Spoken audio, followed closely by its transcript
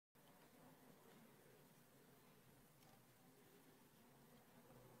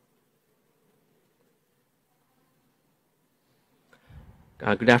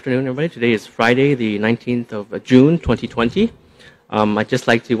Good afternoon, everybody. Today is Friday, the 19th of June, 2020. I'd just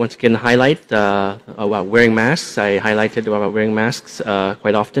like to once again highlight about wearing masks. I highlighted about wearing masks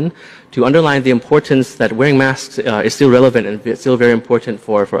quite often to underline the importance that wearing masks is still relevant and it's still very important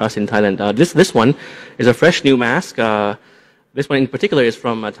for us in Thailand. This one is a fresh new mask. This one in particular is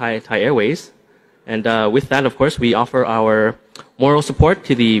from Thai Airways. And with that, of course, we offer our moral support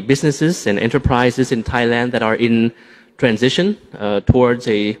to the businesses and enterprises in Thailand that are in transition towards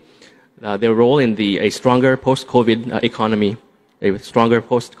their role in a stronger post-COVID economy, a stronger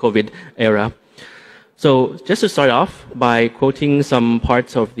post-COVID era. So just to start off by quoting some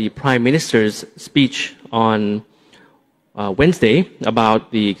parts of the Prime Minister's speech on Wednesday about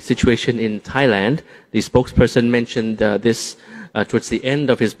the situation in Thailand, the spokesperson mentioned this towards the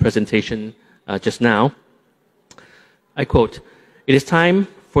end of his presentation just now. I quote, "It is time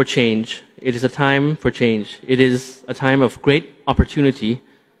for change. It is a time for change. It is a time of great opportunity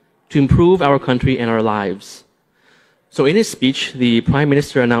to improve our country and our lives." So in his speech, the Prime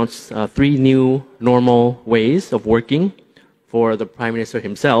Minister announced three new normal ways of working for the Prime Minister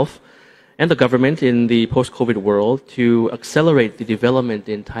himself and the government in the post-COVID world to accelerate the development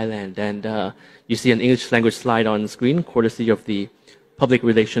in Thailand. And you see an English language slide on screen, courtesy of the Public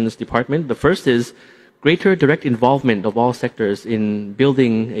Relations Department. The first is greater direct involvement of all sectors in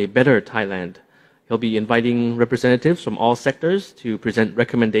building a better Thailand. He'll be inviting representatives from all sectors to present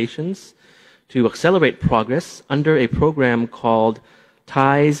recommendations to accelerate progress under a program called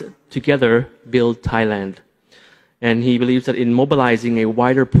Ties Together Build Thailand. And he believes that in mobilizing a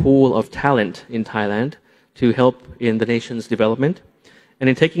wider pool of talent in Thailand to help in the nation's development, and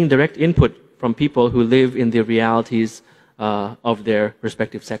in taking direct input from people who live in the realities of their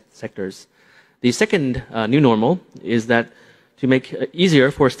respective sectors. The second new normal is that to make it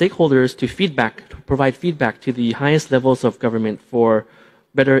easier for stakeholders to provide feedback to the highest levels of government for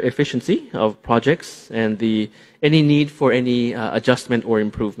better efficiency of projects and any need for any adjustment or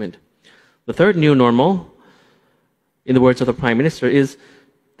improvement. The third new normal, in the words of the Prime Minister, is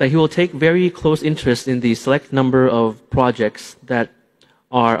that he will take very close interest in the select number of projects that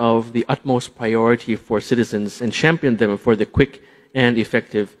are of the utmost priority for citizens and champion them for the quick and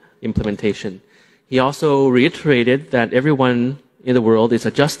effective implementation. He also reiterated that everyone in the world is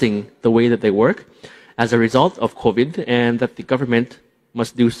adjusting the way that they work as a result of COVID and that the government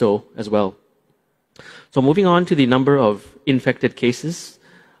must do so as well. So moving on to the number of infected cases.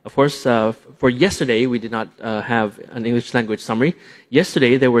 Of course, for yesterday, we did not have an English language summary.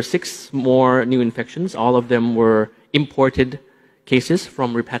 Yesterday, there were 6 more new infections. All of them were imported cases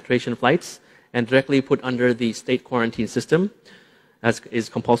from repatriation flights and directly put under the state quarantine system, as is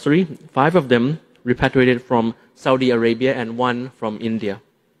compulsory. 5 of them repatriated from Saudi Arabia and 1 from India.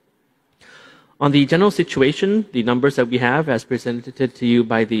 On the general situation, the numbers that we have, as presented to you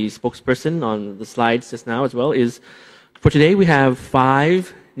by the spokesperson on the slides just now as well, is for today we have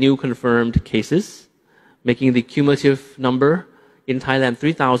 5 new confirmed cases, making the cumulative number in Thailand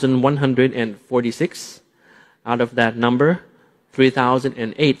 3,146. Out of that number,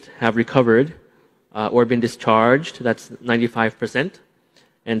 3,008 have recovered or been discharged. That's 95%,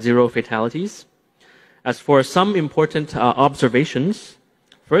 and 0 fatalities. As for some important observations,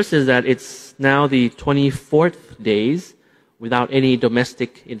 first is that it's now the 24th days without any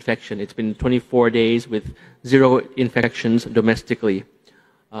domestic infection. It's been 24 days with 0 infections domestically.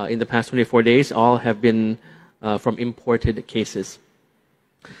 In the past 24 days, all have been from imported cases.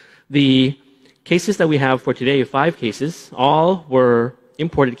 The cases that we have for today, 5 cases, all were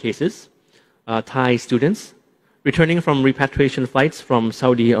imported cases, Thai students, returning from repatriation flights from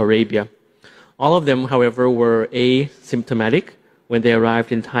Saudi Arabia. All of them, however, were asymptomatic when they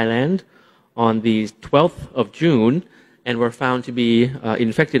arrived in Thailand on the 12th of June and were found to be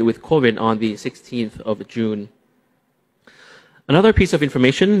infected with COVID on the 16th of June. Another piece of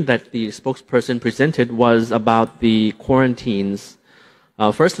information that the spokesperson presented was about the quarantines.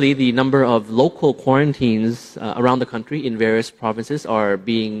 Firstly, the number of local quarantines around the country in various provinces are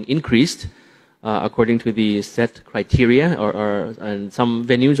being increased according to the set criteria, and some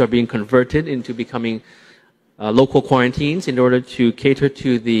venues are being converted into becoming local quarantines in order to cater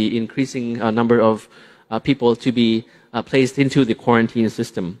to the increasing number of people to be placed into the quarantine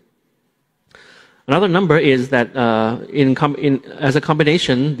system. Another number is that as a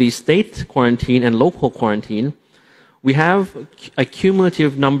combination, the state quarantine and local quarantine, we have a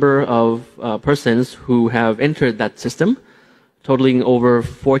cumulative number of persons who have entered that system, totaling over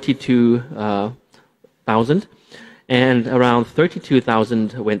 42,000, and around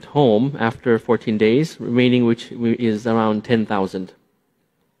 32,000 went home after 14 days, remaining which is around 10,000.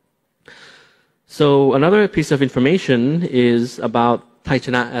 So another piece of information is about Thai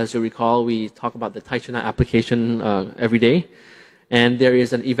Chana. As you recall, we talk about the Thai Chana application every day. And there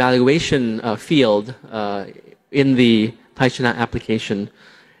is an evaluation field in the Thai Chana application.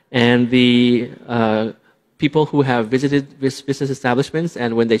 And the people who have visited business establishments,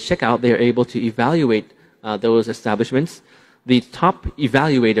 and when they check out, they are able to evaluate those establishments. The top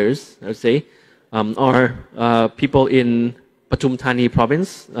evaluators, I would say, are people in Pathum Thani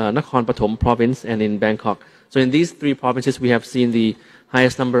province, Nakhon Pathom province, and in Bangkok. So in these three provinces, we have seen the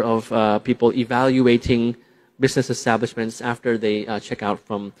highest number of people evaluating business establishments after they check out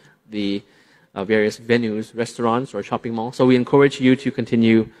from the various venues, restaurants, or shopping malls. So we encourage you to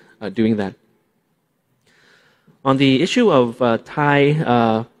continue doing that. On the issue of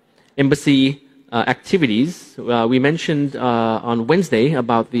Thai embassy activities, we mentioned on Wednesday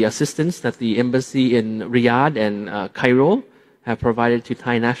about the assistance that the embassy in Riyadh and Cairo have provided to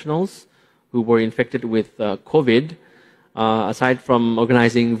Thai nationals who were infected with COVID. Aside from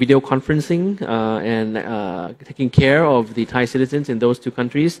organizing video conferencing and taking care of the Thai citizens in those two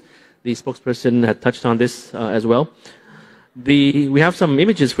countries, the spokesperson had touched on this as well. We have some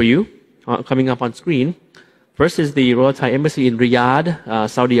images for you coming up on screen. First is the Royal Thai Embassy in Riyadh,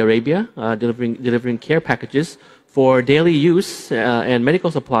 Saudi Arabia, delivering care packages for daily use and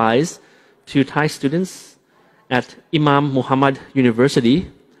medical supplies to Thai students at Imam Muhammad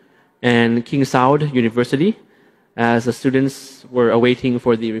University and King Saud University, as the students were awaiting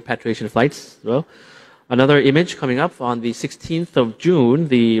for the repatriation flights as well. Another image coming up on the 16th of June,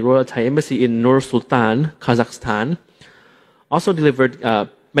 the Royal Thai Embassy in Nur Sultan, Kazakhstan, also delivered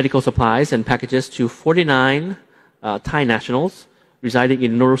medical supplies and packages to 49 Thai nationals residing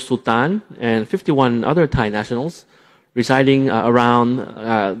in Nur Sultan and 51 other Thai nationals residing around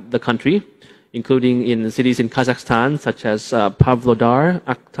the country, including in cities in Kazakhstan such as Pavlodar,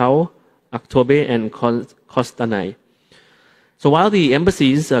 Aktau, Aktobe, and Kostanay. So while the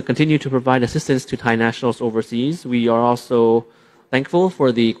embassies continue to provide assistance to Thai nationals overseas, we are also thankful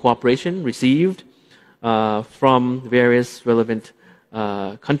for the cooperation received from various relevant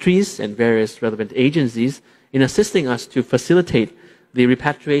countries and various relevant agencies in assisting us to facilitate the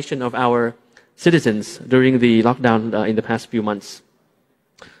repatriation of our citizens during the lockdown in the past few months.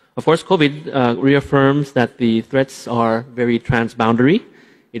 Of course, COVID reaffirms that the threats are very transboundary.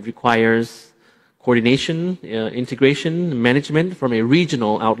 It requires coordination, integration, management from a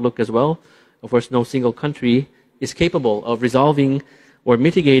regional outlook as well. Of course, no single country is capable of resolving or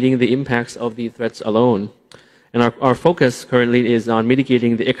mitigating the impacts of the threats alone. And our focus currently is on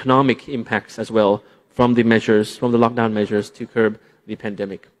mitigating the economic impacts as well from the measures, from the lockdown measures to curb the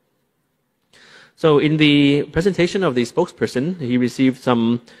pandemic. So in the presentation of the spokesperson, he received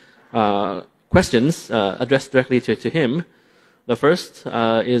some questions addressed directly to him. The first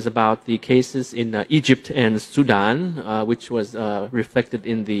is about the cases in Egypt and Sudan, which was reflected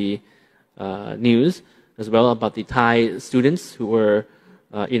in the news, as well about the Thai students who were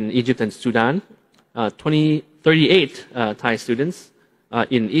in Egypt and Sudan. 38 Thai students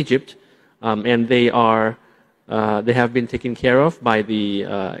in Egypt, and they have been taken care of by the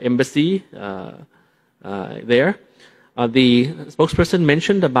embassy there. The spokesperson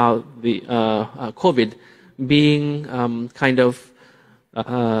mentioned about the COVID being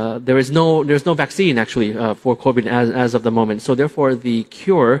there's no vaccine actually for COVID as of the moment. So therefore, the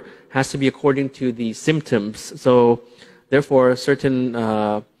cure has to be according to the symptoms. So therefore, certain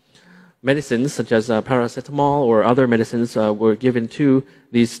medicines such as paracetamol or other medicines were given to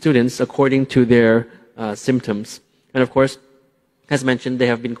these students according to their symptoms. And of course, as mentioned, they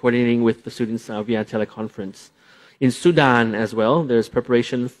have been coordinating with the students via teleconference. In Sudan as well, there's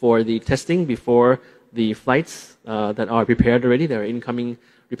preparation for the testing before the flights that are prepared already. There are incoming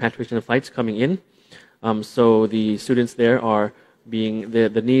repatriation flights coming in. So the students there are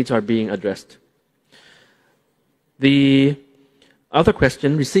the needs are being addressed. The other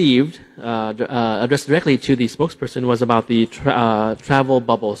question received, addressed directly to the spokesperson, was about the travel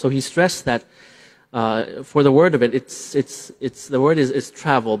bubble. So he stressed that for the word of it, the word is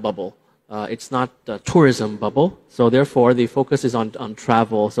travel bubble. It's not a tourism bubble. So therefore, the focus is on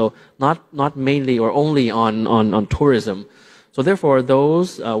travel. So not mainly or only on tourism. So therefore,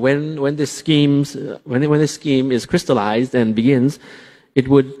 those when this scheme is crystallized and begins, it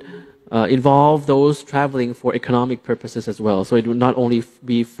would involve those traveling for economic purposes as well. So it would not only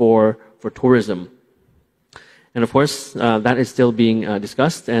be for tourism. And of course, that is still being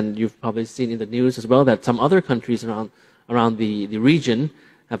discussed. And you've probably seen in the news as well that some other countries around the region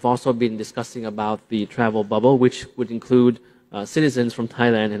have also been discussing about the travel bubble, which would include citizens from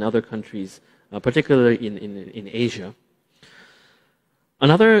Thailand and other countries, particularly in Asia.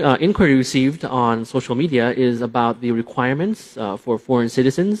 Another inquiry received on social media is about the requirements for foreign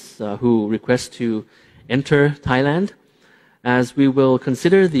citizens who request to enter Thailand. As we will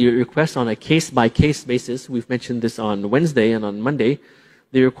consider the request on a case-by-case basis, we've mentioned this on Wednesday and on Monday,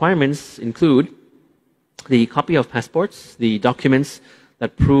 the requirements include the copy of passports, the documents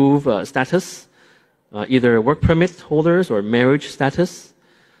that prove status, either work permit holders or marriage status,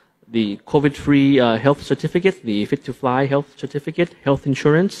 the COVID-free health certificate, the fit-to-fly health certificate, health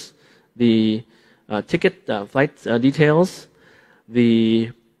insurance, the ticket flight details,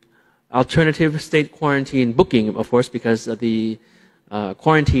 the alternative state quarantine booking, of course, because the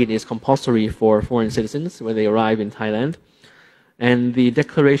quarantine is compulsory for foreign citizens when they arrive in Thailand, and the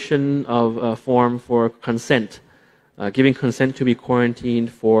declaration of a form for consent, giving consent to be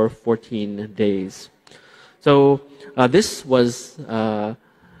quarantined for 14 days. So this was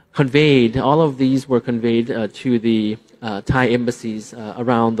conveyed, all of these were conveyed to the Thai embassies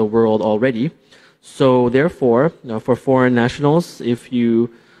around the world already. So therefore, for foreign nationals, if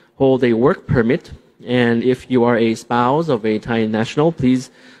you hold a work permit and if you are a spouse of a Thai national, please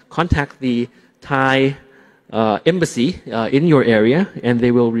contact the Thai embassy in your area, and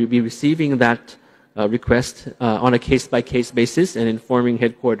they will be receiving that request on a case-by-case basis and informing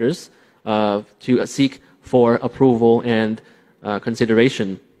headquarters to seek for approval and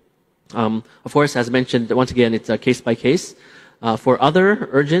consideration. Of course, as mentioned, once again, it's a case-by-case. For other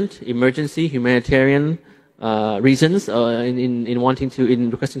urgent, emergency, humanitarian reasons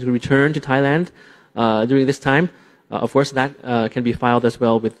in requesting to return to Thailand during this time, of course, that can be filed as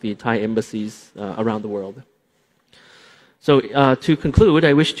well with the Thai embassies around the world. So to conclude,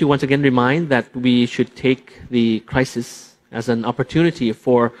 I wish to once again remind that we should take the crisis as an opportunity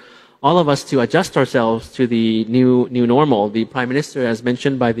for all of us to adjust ourselves to the new normal. The Prime Minister, as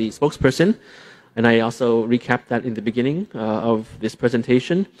mentioned by the spokesperson, and I also recapped that in the beginning of this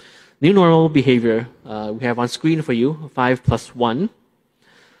presentation. New normal behavior, we have on screen for you, 5+1.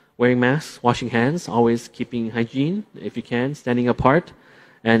 Wearing masks, washing hands, always keeping hygiene if you can, standing apart,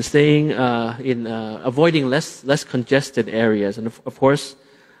 and staying avoiding less congested areas. And of course,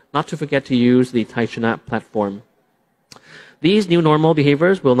 not to forget to use the Thai Chana platform. These new normal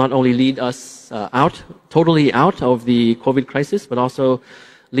behaviors will not only lead us totally out of the COVID crisis, but also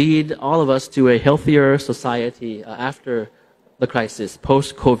lead all of us to a healthier society after the crisis,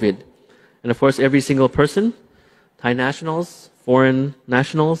 post-COVID. And of course, every single person, Thai nationals, foreign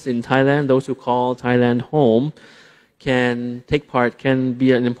nationals in Thailand, those who call Thailand home, can take part, can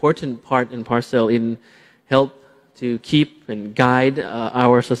be an important part and parcel in help to keep and guide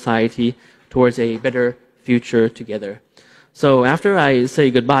our society towards a better future together. So after I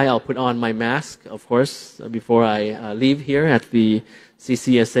say goodbye, I'll put on my mask, of course, before I leave here at the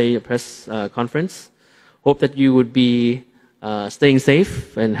CCSA press conference. Hope that you would be staying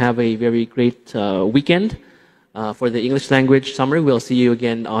safe and have a very great weekend. For the English language summary, we'll see you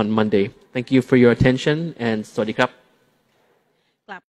again on Monday. Thank you for your attention, and สวัสดีครับ